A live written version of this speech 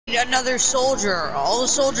another soldier. All the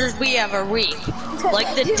soldiers we have are weak.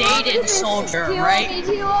 Like the dated soldier, right?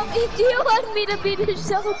 Do you want me to be the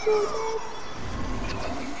soldier?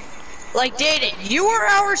 Like dated. You were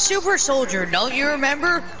our super soldier, don't you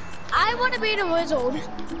remember? I want to be the wizard.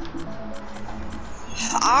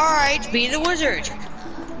 Alright, be the wizard.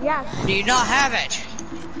 Yes. Do you not have it?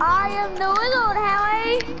 I am the wizard,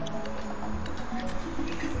 Howie.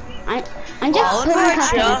 I'm just I'll putting invite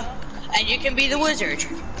something. you, and you can be the wizard.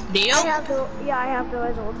 Deal? I have the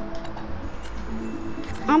wizard.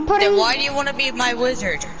 I'm putting. Then why do you want to be my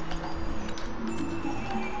wizard?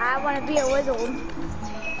 I want to be a wizard.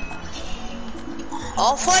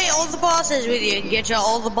 I'll fight all the bosses with you and get you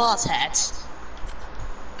all the boss hats.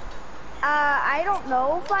 I don't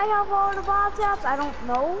know if I have all the boss hats. I don't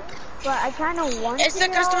know, but I kind of want. It's to the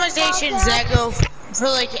get all the boss customizations hats. that go for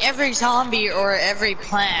like every zombie or every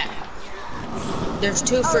plant. There's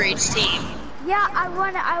 2 for each team. Yeah, I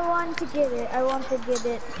want to get it. I want to get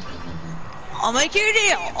it. I'll make you a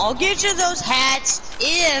deal. I'll get you those hats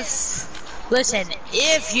if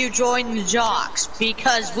you join the jocks,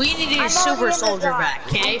 because we need a super soldier back,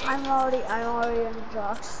 okay? I'm already in the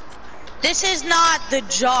jocks. This is not the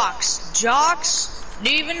jocks. Jocks?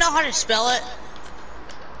 Do you even know how to spell it?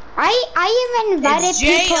 I even invited It's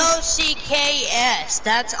people. J-O-C-K-S.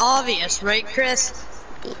 That's obvious, right, Chris?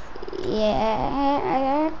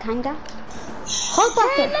 Yeah, kinda. Hold on.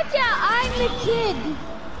 Hey, look out! I'm the kid.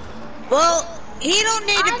 Well, he don't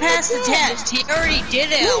need to pass the test. He already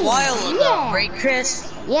did it a while ago, Yeah. right, Chris?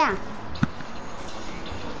 Yeah.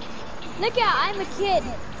 Look out! I'm a kid.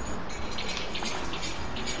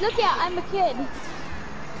 Look out! I'm a kid.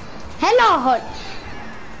 Hello, Hood.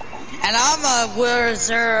 And I'm a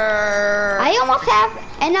wizard. I almost have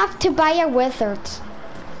enough to buy a wizard.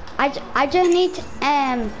 I just need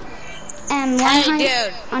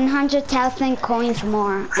 100,000 coins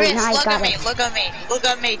more. Chris, and I look got at me, it. look at me, look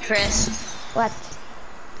at me, Chris. What?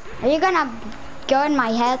 Are you gonna go in my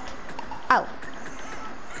head? Oh.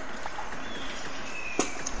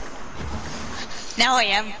 Now I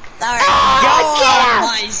am. Alright, get go out!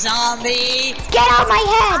 my zombie. Get out my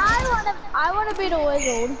head! I wanna be the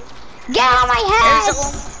wizard. Get out my head!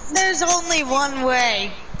 There's only one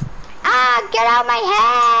way. Ah, get out my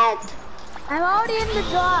head! I'm already in the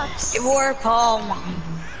jocks. War palm.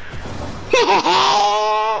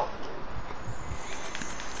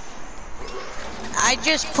 I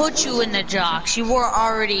just put you in the jocks. You were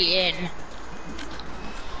already in.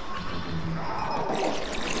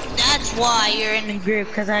 That's why you're in the group,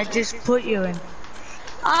 because I just put you in.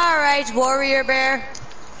 Alright, warrior bear.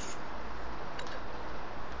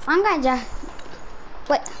 I'm gonna just...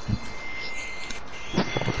 Wait.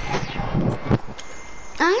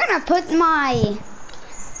 I'm gonna put my...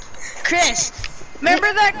 Chris,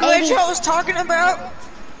 remember that glitch I was talking about?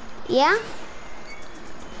 Yeah?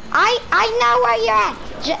 I know where you're at.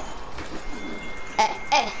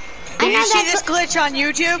 Did you see this glitch on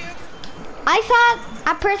YouTube? I saw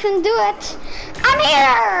a person do it. I'm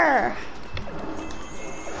here!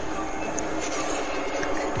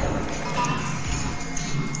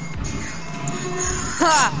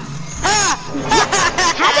 Ha! Ha!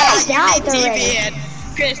 How did I die TV already? head.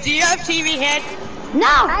 Chris, do you have TV head? No!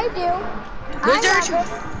 I do. Wizard?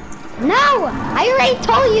 No! I already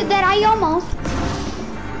told you that I almost...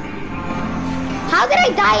 How did I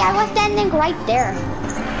die? I was standing right there.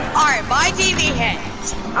 Alright, my TV head.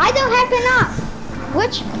 I don't have enough.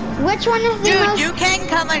 Which one is the Dude, most... you can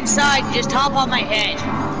come inside and just hop on my head.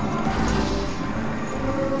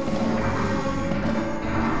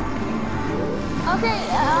 Okay,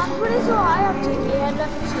 I'm pretty sure I have to. Yeah, let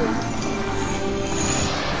me see.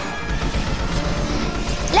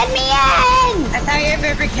 Let me in! I thought you have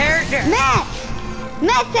every character. Matt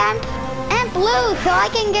and blue so I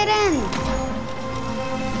can get in.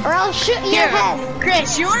 Or I'll shoot your Here, head.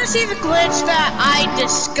 Chris, you want to see the glitch that I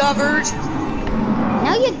discovered?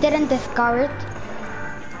 No, you didn't discover it.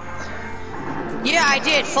 Yeah, I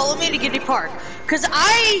did. Follow me to Giddy Park. Because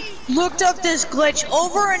I looked up this glitch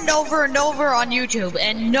over and over and over on YouTube,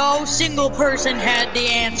 and no single person had the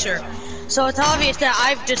answer. So it's obvious that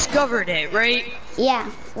I've discovered it, right? Yeah,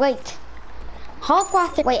 wait.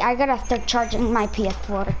 Wait, I gotta start charging my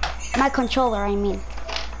PS4. My controller, I mean.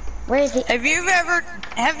 Where is it? Have you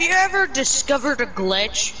ever discovered a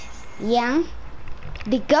glitch? Yeah.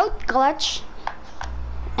 The goat glitch.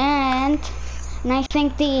 And I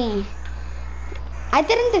think I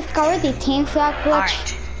didn't discover the team swap glitch.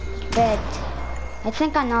 Alright. But I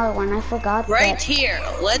think another one, I forgot. Right but here.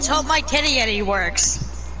 Let's hope my Teddy Yeti works.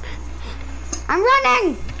 I'm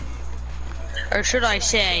running! Or should I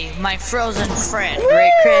say, my frozen friend,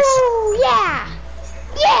 right, Chris? Woo! Yeah!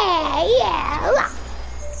 Yeah! yeah.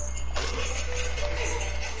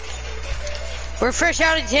 We're fresh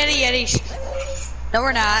out of Teddy Yetis. No,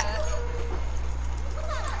 we're not.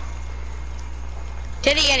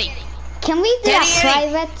 Teddy Yeti. Can we do Teddy that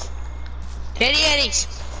Yeti. private? Teddy Yetis.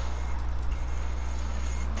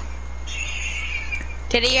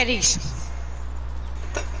 Teddy Yetis.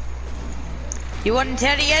 You want a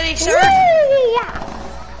Teddy Yeti, sir?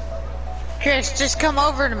 Yeah. Chris, just come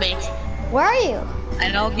over to me, Where are you?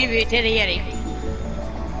 and I'll give you a Teddy Yeti.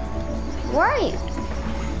 Where are you?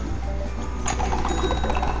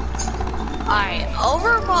 Alright,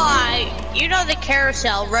 over by, you know the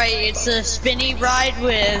carousel, right? It's a spinny ride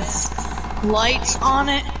with lights on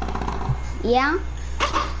it. Yeah.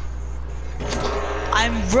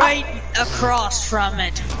 I'm right across from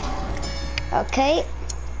it. Okay.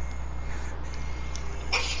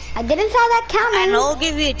 I didn't saw that coming. And I'll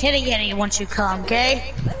give you a Teddy Yeti once you come,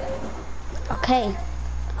 okay? Okay.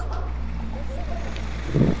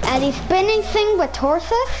 And the spinning thing with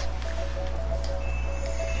horses?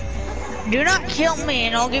 Do not kill me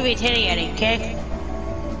and I'll give you a Teddy Yeti, okay?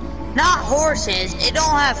 Not horses. It don't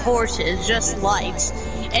have horses, just lights.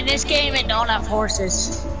 In this game, it don't have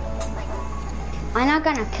horses. I'm not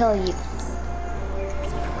gonna kill you.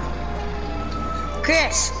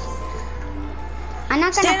 Chris, I'm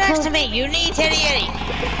not gonna stand next kill to me. You need Teddy Yeti.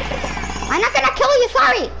 I'm not gonna kill you,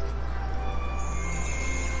 sorry!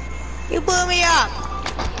 You blew me up.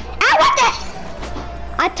 Ah, what the?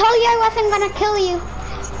 I told you I wasn't gonna kill you.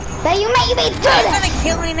 But you made me do Are you this! gonna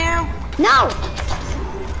kill me now? No!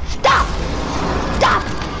 Stop! Stop!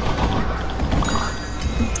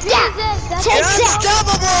 Yeah! That's Take You're that!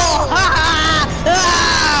 unstoppable!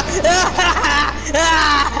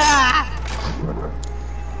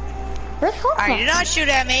 Where's Hulk? Alright, do not shoot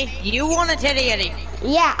at me. You want a Teddy Yeti.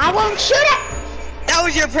 Yeah, I won't shoot it! That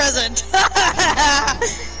was your present.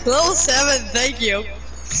 Level 7, thank you.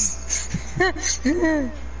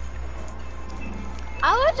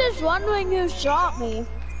 I was just wondering who shot me.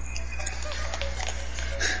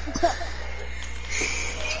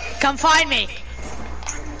 Come find me.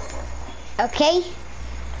 Okay.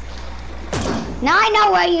 Now I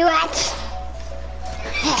know where you at.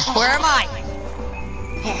 Where am I?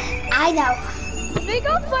 I know. Did we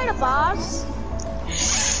go fight a boss?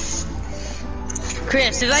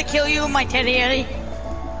 Chris, did I kill you with my Teddy Yeti?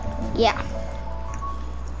 Yeah.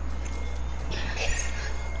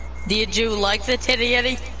 Did you like the Teddy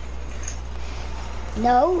Yeti?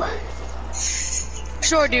 No.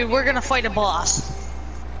 Sure, dude, we're gonna fight a boss.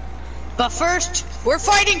 But first, we're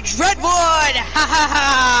fighting Dreadwood! Ha ha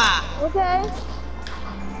ha! Okay.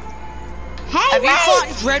 Hey, Have you wait! fought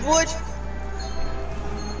in Dreadwood?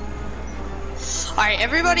 Alright,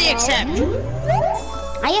 everybody accept.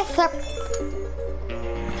 I accept.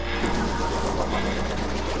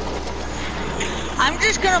 I'm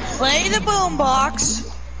just gonna play the boombox.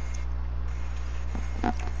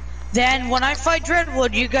 Then, when I fight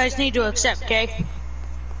Dreadwood, you guys need to accept, okay?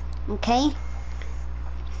 Okay.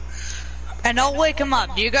 And I'll wake him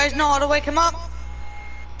up. Do you guys know how to wake him up?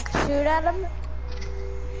 Shoot at him.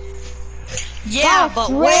 Yeah, Oh, but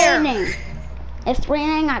it's where? raining. It's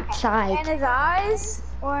raining In outside. his eyes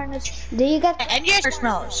or in his. Do you get? And yes,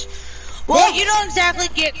 marshmallows. Well, Yeah. you don't exactly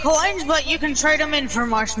get coins, but you can trade them in for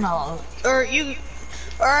marshmallows. Or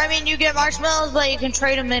I mean, you get marshmallows, but you can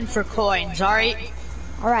trade them in for coins, alright?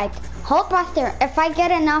 All right. Hulkbuster, if I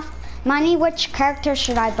get enough money, which character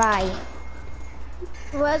should I buy?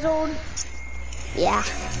 Wizard. Yeah.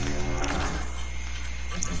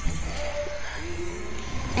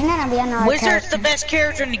 I'm gonna be another Wizard's character. the best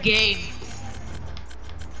character in the game.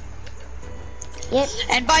 Yep.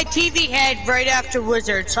 And buy TV Head right after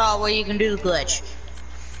Wizard, so that way you can do the glitch.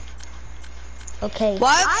 Okay.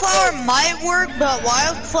 Wildflower might work, but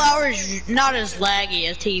Wildflower is not as laggy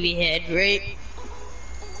as TV Head, right?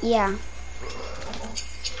 Yeah.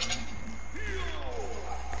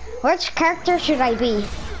 Which character should I be?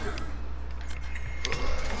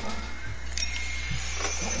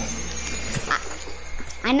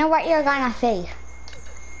 I know what you're gonna say.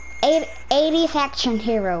 80s action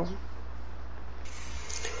hero.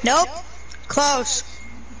 Nope. Close.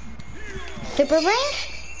 Super Brain?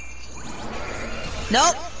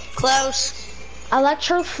 Nope. Close.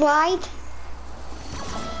 Electro Slide?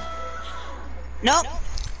 Nope.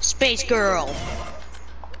 Space Girl.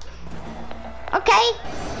 Okay.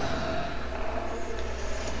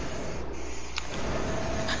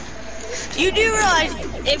 You do realize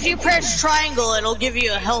if you press triangle, it'll give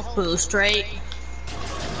you a health boost, right?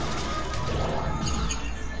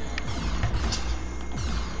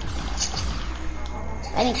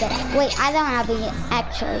 I didn't get it. Wait, I don't have it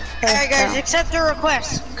actually. Alright guys, accept the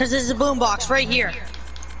request, because there's a boombox right here.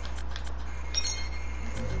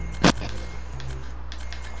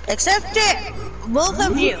 Accept it, both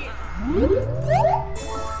of you.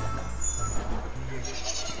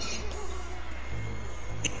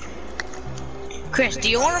 Chris, do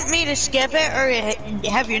you want me to skip it, or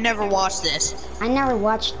have you never watched this? I never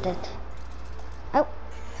watched it. Oh.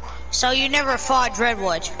 So you never fought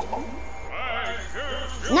Dreadwood?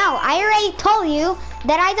 No, I already told you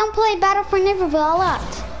that I don't play Battle for Neighborville a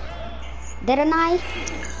lot. Didn't I?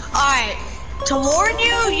 Alright, to warn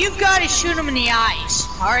you, you've got to shoot him in the eyes,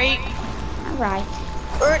 alright? Alright.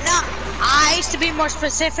 Or not eyes, to be more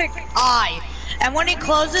specific, eye. And when he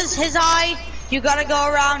closes his eye, you gotta go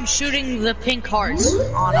around shooting the pink hearts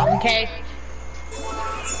on him, okay?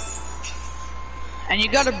 And you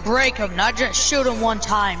gotta break him, not just shoot him one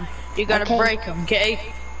time. You gotta break him, okay?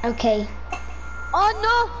 Okay. Oh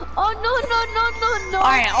no! Oh no!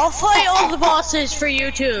 Alright, I'll fight all the bosses for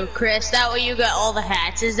you too, Chris. That way you got all the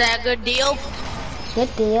hats. Is that a good deal?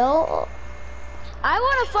 Good deal. I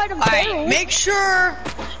want to fight him Alright, make sure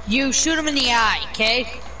you shoot him in the eye, okay?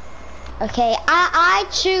 Okay, I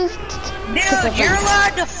choose. Dude, you're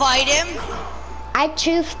allowed to fight him. I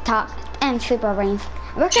choose top and super range.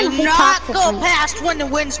 We're Do gonna not go past when the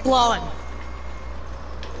wind's blowing.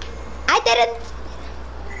 I didn't.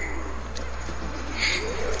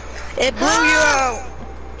 It blew you out.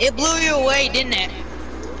 It blew you away, didn't it?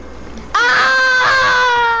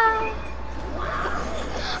 Ah!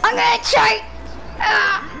 I'm gonna try.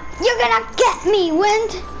 You're gonna get me,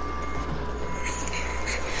 wind.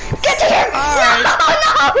 Get to here! Alright. No,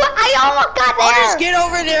 I almost got there! I'll just get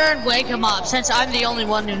over there and wake him up, since I'm the only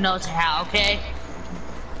one who knows how, okay?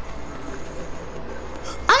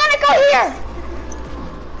 I'm gonna go here!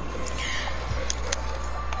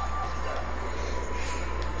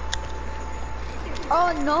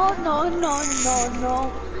 Oh no! Oh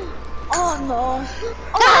no!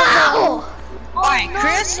 Oh, Alright,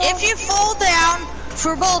 Chris, if you fall down,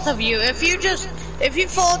 for both of you, if you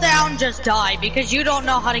fall down, just die, because you don't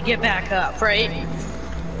know how to get back up, right?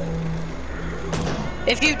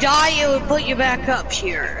 If you die, it would put you back up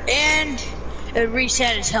here, and it would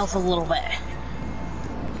reset his health a little bit.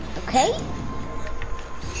 okay.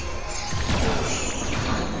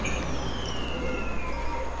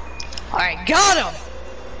 Alright, got him!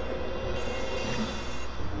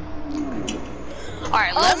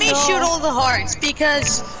 Alright, let me shoot all the hearts,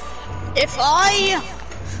 because if I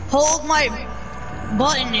hold my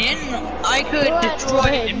button in, I could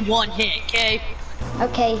destroy it in one hit, okay?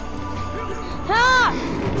 Okay.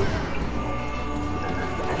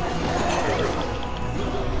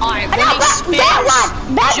 Alright, when he spins,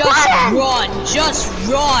 just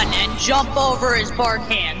run and jump over his bark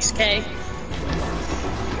hands, okay?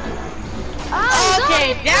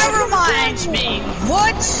 Okay, that reminds me,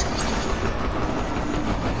 what?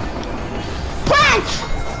 Plant!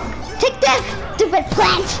 Take this, stupid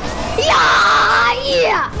plant!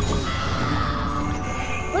 Yeah!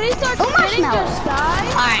 When he starts spinning the sky?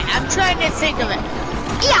 Alright, I'm trying to think of it.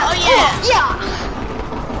 Yeah! Oh yeah! Yeah!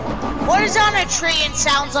 What is on a tree and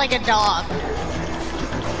sounds like a dog?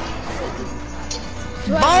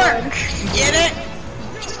 Bark! Get it?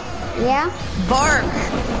 Yeah? Bark.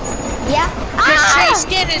 Yeah? The tree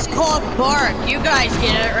skin is called bark. You guys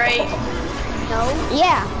get it, right? No.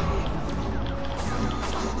 Yeah.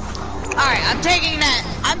 Alright, I'm taking that.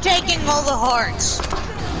 I'm taking all the hearts.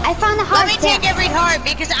 I found the heart. Let me take every heart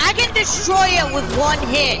because I can destroy it with one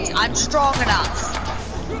hit. I'm strong enough.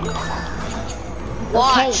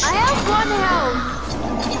 Watch. I have 1 health.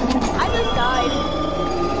 I just died.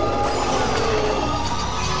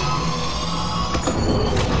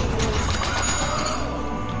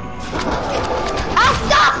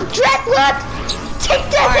 Stop! Dreadwood! Take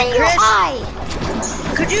this in your eye!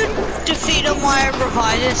 Could you defeat him while I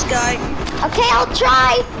revive this guy? Okay, I'll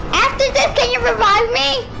try. After this, can you revive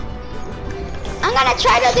me? I'm gonna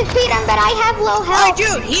try to defeat him, but I have low health. Alright,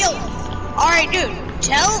 dude, heal. Alright, dude,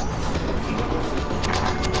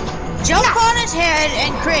 jump on his head,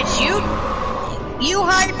 and Chris, you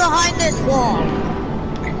hide behind this wall.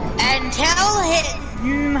 And tell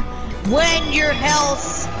him when your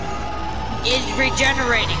health is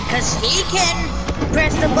regenerating, because he can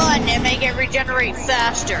press the button and make it regenerate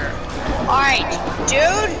faster. Alright,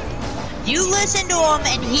 dude, you listen to him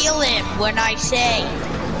and heal him when I say.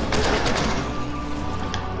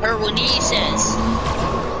 Or when he says.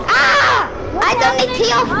 I don't need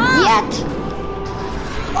heal yet.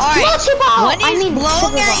 Alright, when he's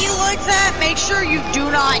blowing at you like that, make sure you do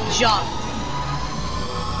not jump.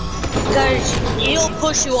 Because he'll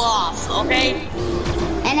push you off, okay?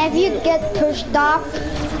 And if you get pushed off,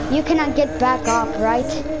 you cannot get back up, right?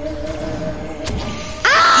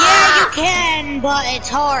 Yeah, you can, but it's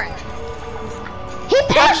hard. He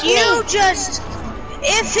pushed me!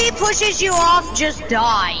 If he pushes you off, just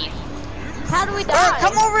die. How do we die?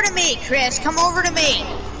 Come over to me, Chris. Come over to me.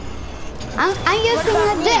 I'm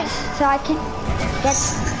using this so I can get.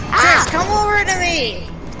 Chris, come over to me.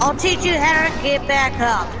 I'll teach you how to get back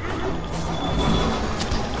up.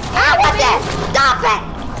 What's this? Stop it!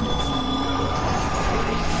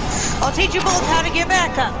 I'll teach you both how to get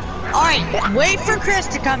back up. Alright, wait for Chris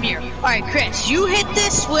to come here. Alright, Chris, you hit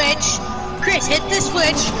this switch. Chris, hit this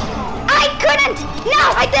switch. I couldn't!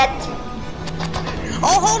 No, I did!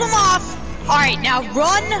 I'll hold him off. Alright, now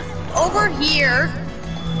run over here.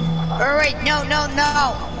 Alright, no.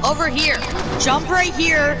 Over here. Jump right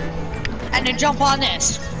here. And then jump on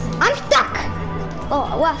this. I'm stuck!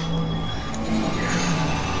 Oh, what?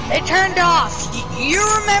 It turned off. You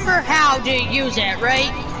remember how to use it,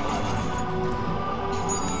 right?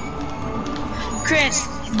 Chris,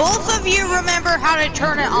 both of you remember how to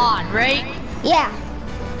turn it on, right? Yeah.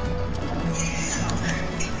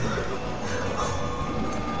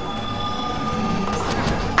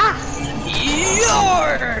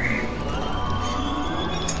 Yarr!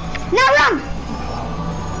 Now run!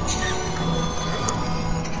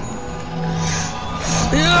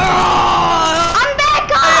 I'm back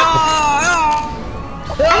up!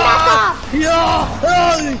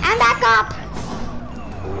 I'm back up!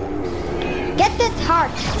 Get this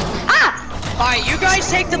heart. Alright, you guys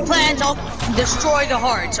take the plans, I'll destroy the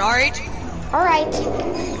hearts, alright? Alright.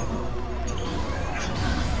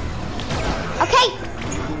 Okay.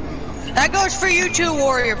 That goes for you too,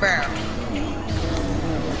 Warrior Bear.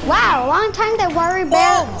 Wow, long time the Warrior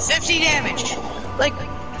Bear. Boom! 50 damage. Like,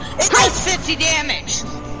 it does 50 damage.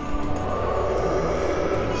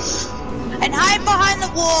 And hide behind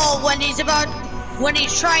the wall when he's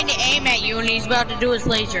trying to aim at you and he's about to do his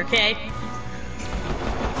laser, okay?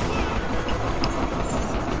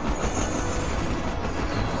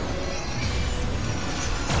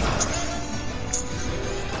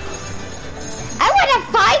 I wanna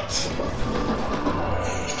fight!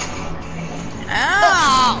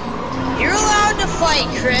 Oh! You're allowed to fight,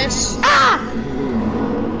 Chris.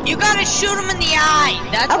 You gotta shoot him in the eye.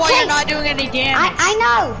 That's why you're not doing any damage. I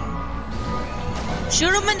know.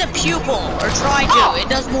 Shoot him in the pupil, or try to. It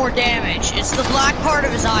does more damage. It's the black part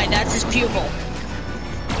of his eye. That's his pupil.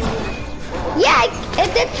 Yeah,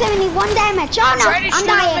 it did 71 damage. Oh no, Try to I'm shoot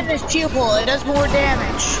dying. him in his pupil. It does more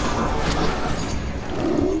damage.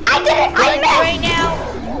 I did it. I missed.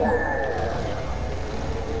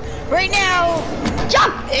 Right now.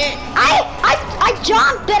 Jump. I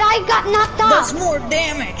jumped, but I got knocked off. Does more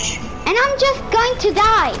damage. And I'm just going to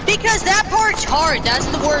die. Because that part's hard. That's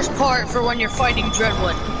the worst part for when you're fighting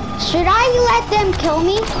Dreadwood. Should I let them kill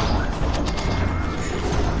me?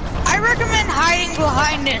 I recommend hiding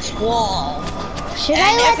behind this wall. Should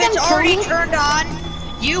I let them kill me? And if it's already turned on,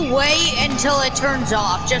 you wait until it turns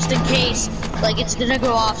off, just in case, like, it's gonna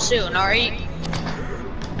go off soon, alright?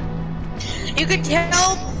 You can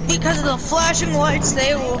tell because of the flashing lights,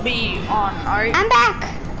 they will be on, alright? I'm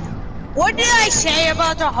back. What did I say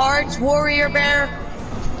about the hearts, Warrior Bear?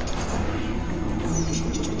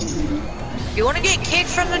 You wanna get kicked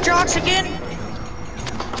from the jocks again?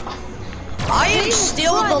 I am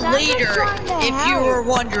still the leader, if you were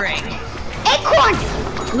wondering. Acorn!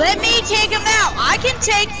 Let me take him out. I can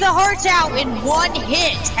take the hearts out in one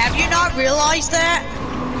hit. Have you not realized that?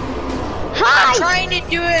 Hi! I'm trying to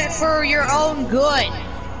do it for your own good.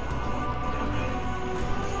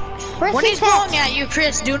 When he's blowing at you,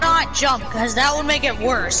 Chris, do not jump, because that will make it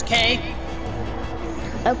worse, okay?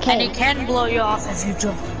 Okay. And he can blow you off if you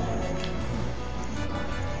jump.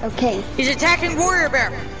 Okay. He's attacking Warrior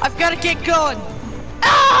Bear. I've got to get going.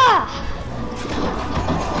 Ah!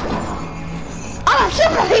 I'm a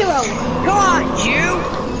superhero! Come on, you!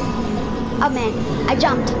 Oh man, I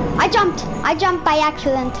jumped by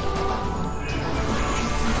accident.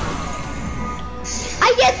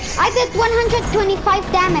 I did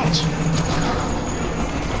 125 damage.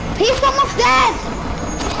 He's almost dead!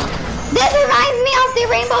 This reminds me of the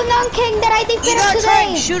Rainbow Gnome King that I defeated today. You gotta today. try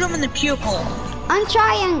and shoot him in the pupil. I'm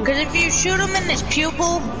trying. Because if you shoot him in his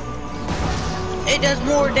pupil, it does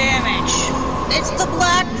more damage. It's the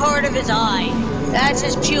black part of his eye. That's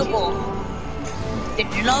his pupil.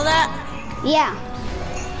 Did you know that? Yeah.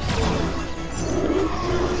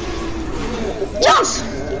 Jump!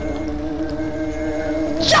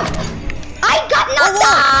 Jump! I got knocked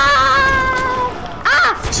off!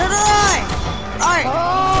 Ah! So did I! Alright.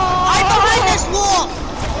 I'm behind this wall!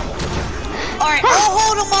 Alright, I'll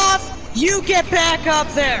hold him off. You get back up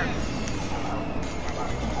there.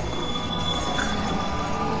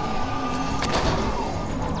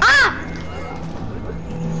 Ah!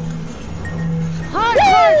 Heart.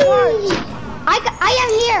 I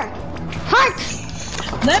am here. Heart.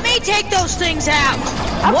 Let me take those things out.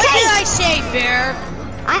 What Okay. did I say, Bear?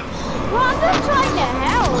 Well, I'm just trying to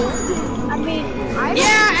help. I mean,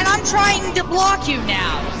 Yeah, and I'm trying to block you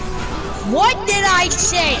now. What did I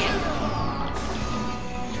say?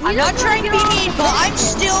 I'm not trying to be mean, but I'm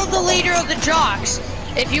still the leader of the jocks.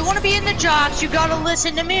 If you want to be in the jocks, you gotta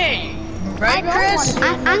listen to me. Right, Chris?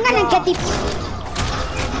 I'm gonna get the.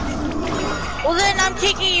 Well, then I'm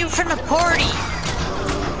kicking you from the party.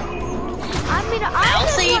 I mean, I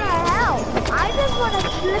just Elsie. want to help. I just want to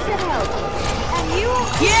listen help. And you.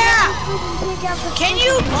 Yeah. Take out the Can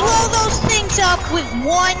you blow those things up with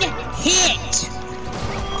one hit?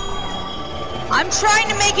 I'm trying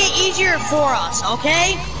to make it easier for us,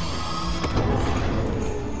 okay?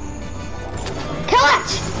 Kill it!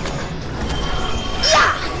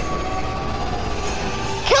 Yeah!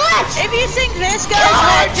 Kill it! If you think this guy's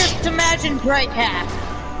hard, just imagine Bright Hat.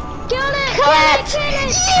 Kill it! Kill it!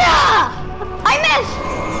 Yeah! I missed!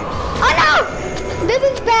 Oh no! This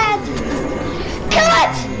is bad! Kill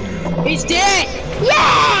it! He's dead!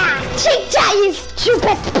 Yeah! Take that, you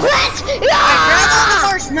stupid plant! Grab all the Yeah!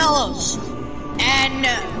 marshmallows and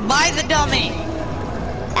buy the dummy.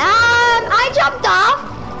 I jumped off!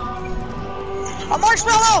 A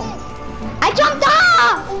marshmallow! I jumped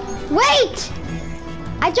off! Wait!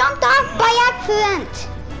 I jumped off by accident!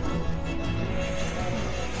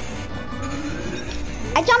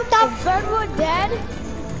 I jumped off. Is Birdwood dead?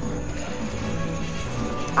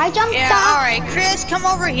 I jumped Yeah, off. alright, Chris, come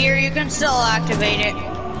over here. You can still activate it.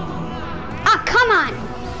 Ah, come on.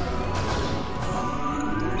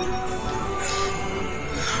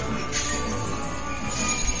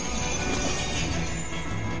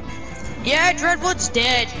 Yeah, Dreadwood's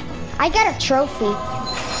dead. I got a trophy.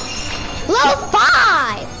 Level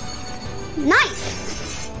 5!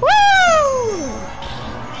 Nice! Woo!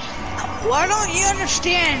 Why don't you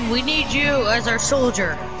understand? We need you as our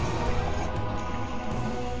soldier.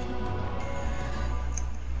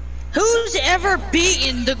 Who's ever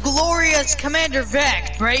beaten the glorious Commander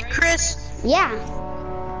Vect, right, Chris? Yeah.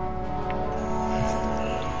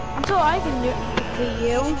 Until I can do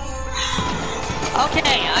you.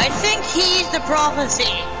 Okay, I think he's the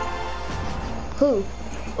prophecy. Who?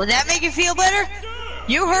 Would that make you feel better?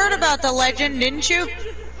 You heard about the legend, didn't you?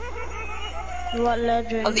 What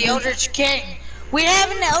legend? Of the Eldritch King. We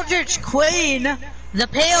have an Eldritch Queen, the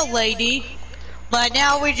Pale Lady, but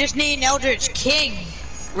now we just need an Eldritch King.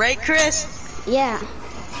 Right, Chris? Yeah.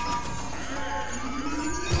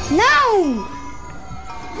 No!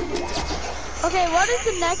 Okay, what is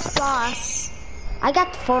the next boss? I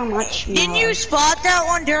got 4 marshmallows. Didn't you spot that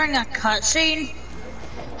one during a cutscene?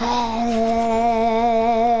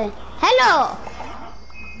 Hello!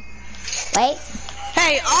 Wait.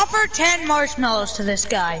 Hey, offer 10 marshmallows to this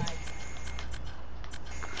guy.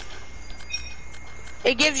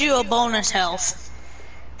 It gives you a bonus health.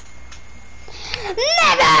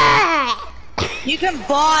 Never! You can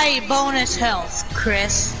buy bonus health,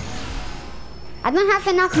 Chris. I don't have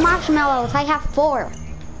enough marshmallows. I have 4.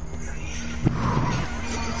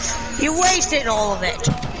 You wasted all of it.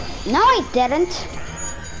 No, I didn't.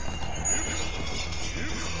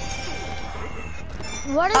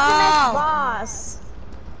 What is the next boss?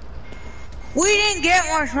 We didn't get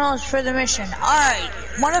marshmallows for the mission. Alright,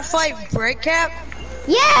 wanna fight Breakcap?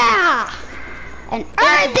 Yeah! And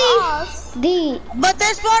earn Boss? the But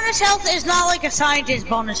this bonus health is not like a scientist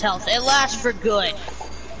bonus health. It lasts for good.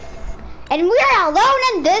 and we're alone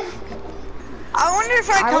in this. I wonder if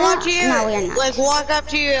I Are come we up not? to you, No, we are not. like walk up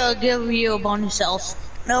to you, I'll give you a bonus health.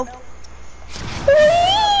 Nope.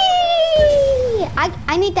 Whee!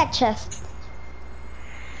 I need that chest.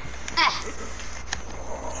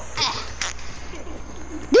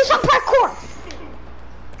 Do some parkour.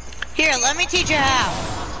 Here, let me teach you how.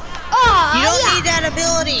 Oh, You don't yeah. need that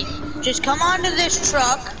ability. Just come onto this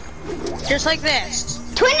truck, just like this.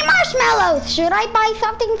 20 marshmallows. Should I buy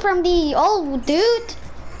something from the old dude?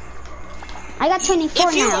 I got 24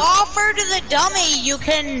 If you now. offer to the dummy, you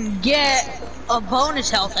can get a bonus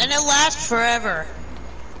health, and it lasts forever.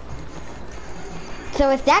 So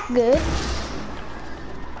is that good?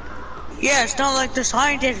 Yeah, it's not like the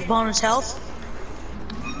scientist bonus health.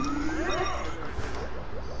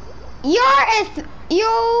 You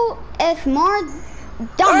is more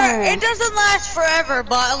dumber. Or, it doesn't last forever,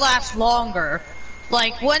 but it lasts longer.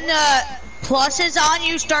 Like, when the pluses on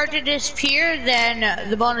you start to disappear, then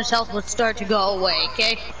the bonus health would start to go away,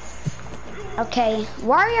 okay? Okay,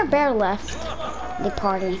 Warrior Bear left the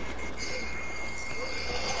party.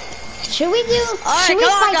 Should we do? Alright, should we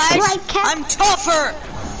come on, fight guys. Bright Cat? I'm tougher.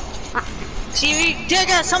 See, we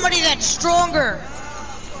dig out somebody that's stronger.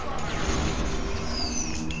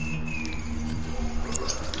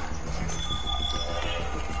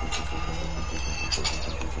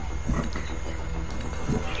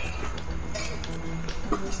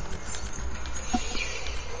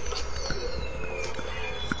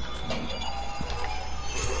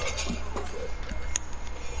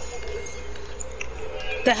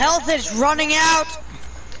 The health is running out.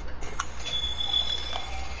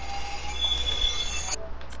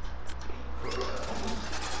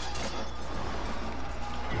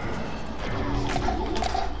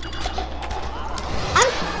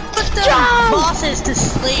 Put the bosses to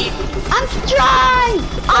sleep. I'm strong!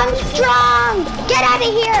 I'm strong! Get out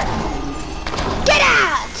of here! Get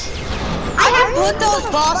out! I have put those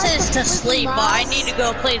bosses to sleep, but I need to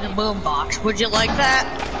go play the boombox. Would you like that?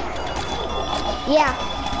 Yeah.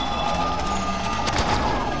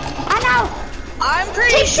 I know! I'm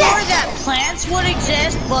pretty sure that plants would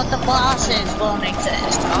exist, but the bosses won't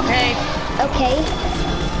exist, okay? Okay.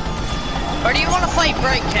 Or do you want to fight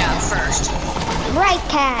Bright Cat first? Bright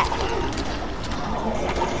Cat.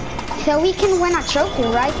 So we can win a trophy,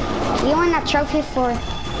 right? We won a trophy for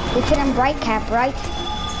defeating Bright Cat, right?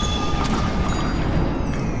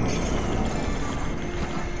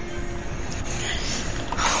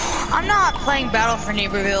 I'm not playing Battle for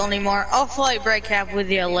Neighborville anymore. I'll fight Bright Cat with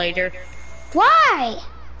you later. Why?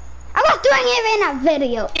 I was doing it in a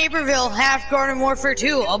video. Neighborville, half Garden Warfare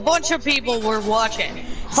 2. A bunch of people were watching.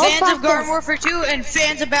 Fans of Garden Warfare 2 and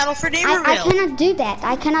fans of Battle for Neighborville. I cannot do that.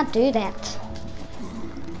 I cannot do that.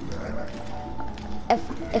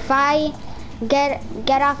 If I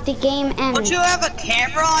get off the game and Don't you have a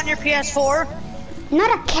camera on your PS4?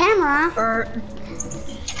 not a camera. Or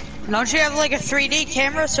don't you have like a 3D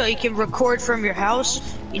camera so you can record from your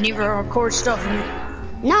house? You need to record stuff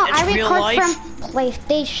in No, I real record life? from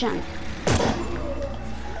PlayStation.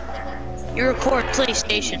 You record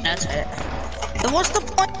PlayStation, that's it. Then what's the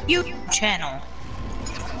point of YouTube channel?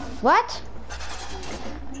 What?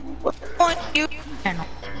 What's the point of YouTube channel?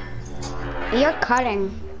 You're cutting.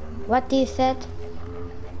 What do you said?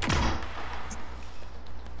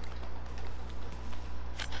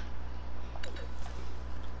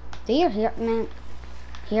 Do you hear, man?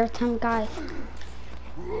 Hear them, guys?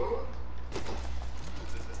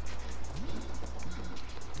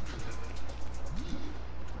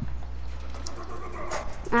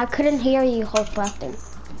 I couldn't hear you, Hulkbuster.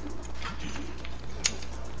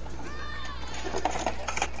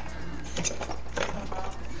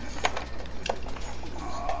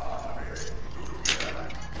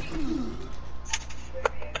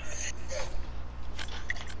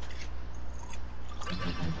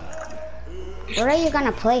 What are you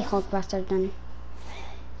gonna play, Hulkbuster, then?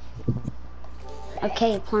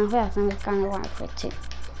 Okay, playing fast, I'm just gonna work for it too.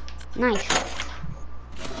 Nice.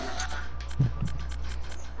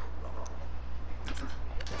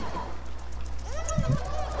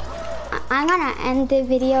 I'm gonna end the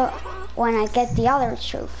video when I get the other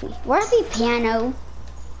trophy. Where's the piano?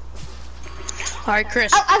 Alright,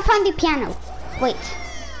 Chris. Oh, I found the piano. Wait.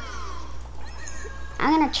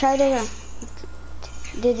 I'm gonna try to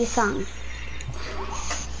do the song.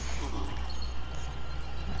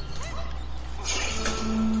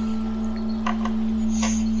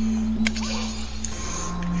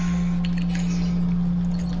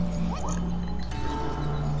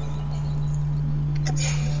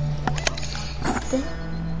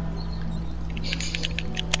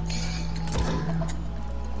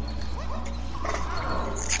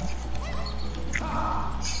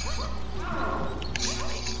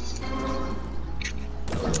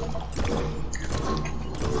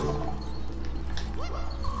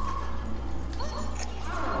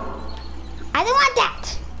 I don't want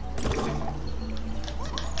that.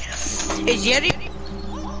 Is Yeti?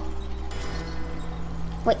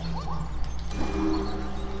 Wait.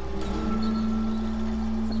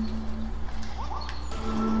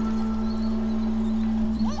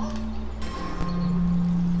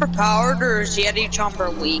 Overpowered or is Yeti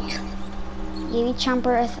Chomper weak? Yeti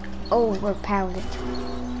Chomper is overpowered.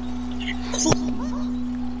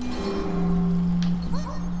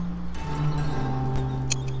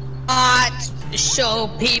 Not show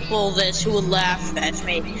people this who will laugh at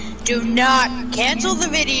me. Do not cancel the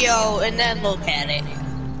video and then look at it.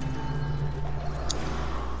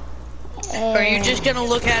 Or you're just gonna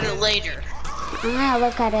look at it later. I'm gonna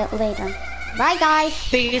look at it later. Bye, guys.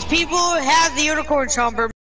 Because people who have the Unicorn Chomper